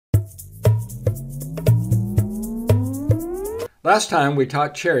Last time we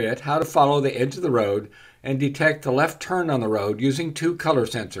taught Chariot how to follow the edge of the road and detect the left turn on the road using two color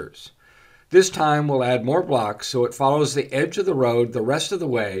sensors. This time we'll add more blocks so it follows the edge of the road the rest of the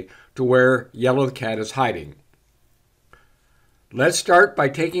way to where Yellow the cat is hiding. Let's start by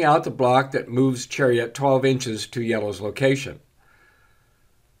taking out the block that moves Chariot 12 inches to Yellow's location.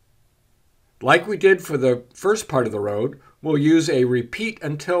 Like we did for the first part of the road, we'll use a repeat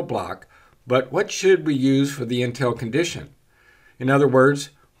until block, but what should we use for the until condition? In other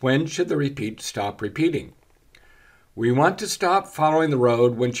words, when should the repeat stop repeating? We want to stop following the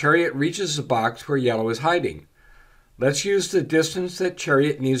road when Chariot reaches the box where Yellow is hiding. Let's use the distance that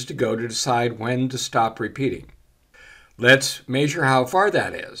Chariot needs to go to decide when to stop repeating. Let's measure how far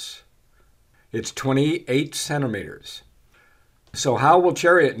that is. It's 28 centimeters. So how will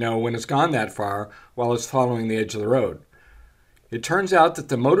Chariot know when it's gone that far while it's following the edge of the road? It turns out that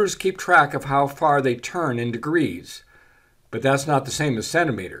the motors keep track of how far they turn in degrees, but that's not the same as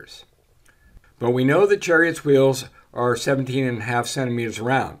centimeters. But we know that Chariot's wheels are 17.5 centimeters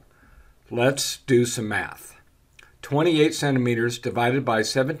around. Let's do some math. 28 centimeters divided by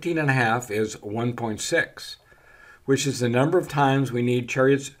 17.5 is 1.6, which is the number of times we need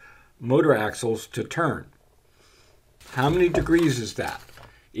Chariot's motor axles to turn. How many degrees is that?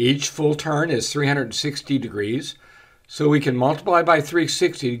 Each full turn is 360 degrees, so we can multiply by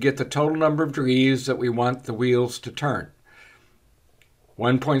 360 to get the total number of degrees that we want the wheels to turn.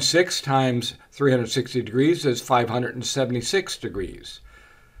 1.6 times 360 degrees is 576 degrees.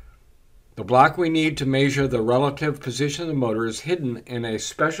 The block we need to measure the relative position of the motor is hidden in a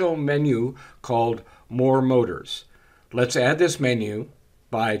special menu called More Motors. Let's add this menu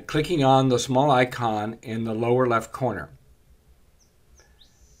by clicking on the small icon in the lower left corner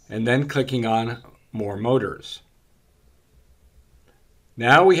and then clicking on More Motors.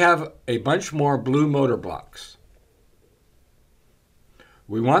 Now we have a bunch more blue motor blocks.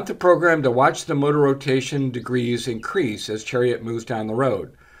 We want the program to watch the motor rotation degrees increase as Chariot moves down the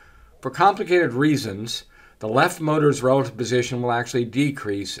road. For complicated reasons, the left motor's relative position will actually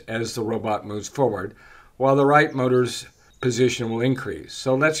decrease as the robot moves forward, while the right motor's position will increase.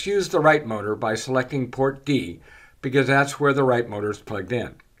 So let's use the right motor by selecting port D, because that's where the right motor is plugged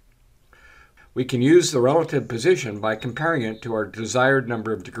in. We can use the relative position by comparing it to our desired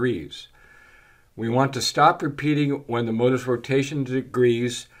number of degrees. We want to stop repeating when the motor's rotation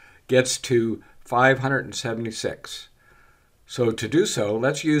degrees gets to 576. So to do so,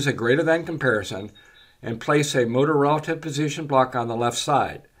 let's use a greater than comparison and place a motor relative position block on the left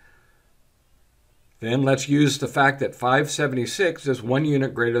side. Then let's use the fact that 576 is 1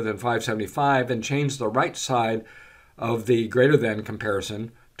 unit greater than 575 and change the right side of the greater than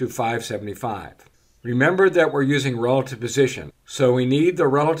comparison to 575. Remember that we're using relative position, so we need the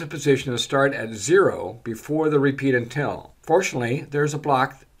relative position to start at 0 before the repeat until. Fortunately, there's a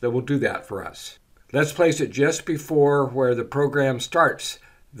block that will do that for us. Let's place it just before where the program starts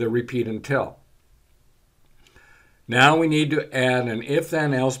the repeat until. Now we need to add an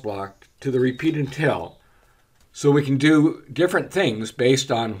if-then-else block to the repeat until so we can do different things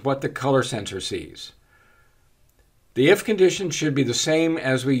based on what the color sensor sees. The if condition should be the same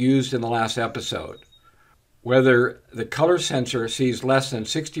as we used in the last episode, whether the color sensor sees less than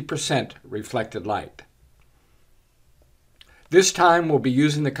 60% reflected light. This time we'll be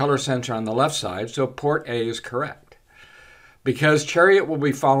using the color sensor on the left side, so port A is correct. Because Chariot will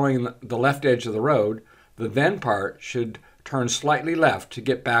be following the left edge of the road, the then part should turn slightly left to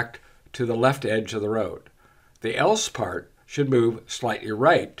get back to the left edge of the road. The else part should move slightly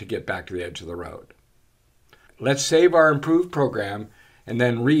right to get back to the edge of the road. Let's save our improved program and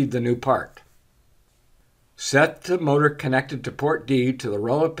then read the new part. Set the motor connected to port D to the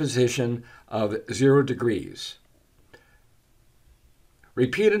relative position of 0 degrees.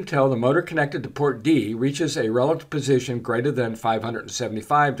 Repeat until the motor connected to port D reaches a relative position greater than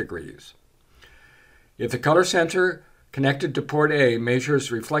 575 degrees. If the color sensor connected to port A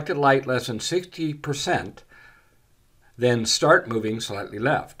measures reflected light less than 60%, then start moving slightly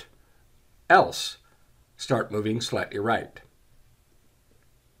left. Else, start moving slightly right.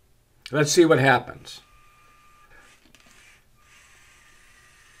 Let's see what happens.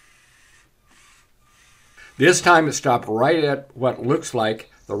 This time it stopped right at what looks like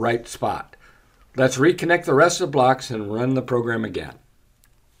the right spot. Let's reconnect the rest of the blocks and run the program again.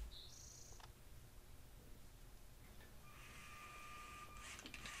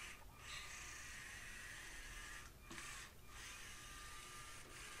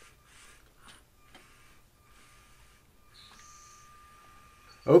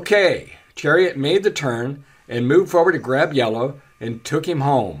 Okay, Chariot made the turn and moved forward to grab Yellow and took him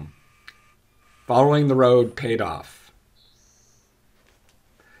home. Following the road paid off.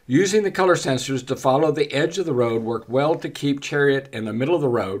 Using the color sensors to follow the edge of the road worked well to keep Chariot in the middle of the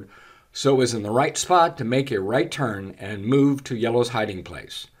road, so it was in the right spot to make a right turn and move to Yellow's hiding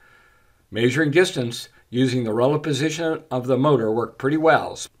place. Measuring distance using the relative position of the motor worked pretty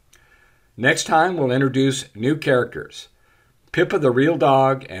well. Next time we'll introduce new characters, Pippa the real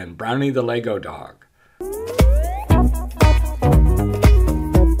dog and Brownie the Lego dog.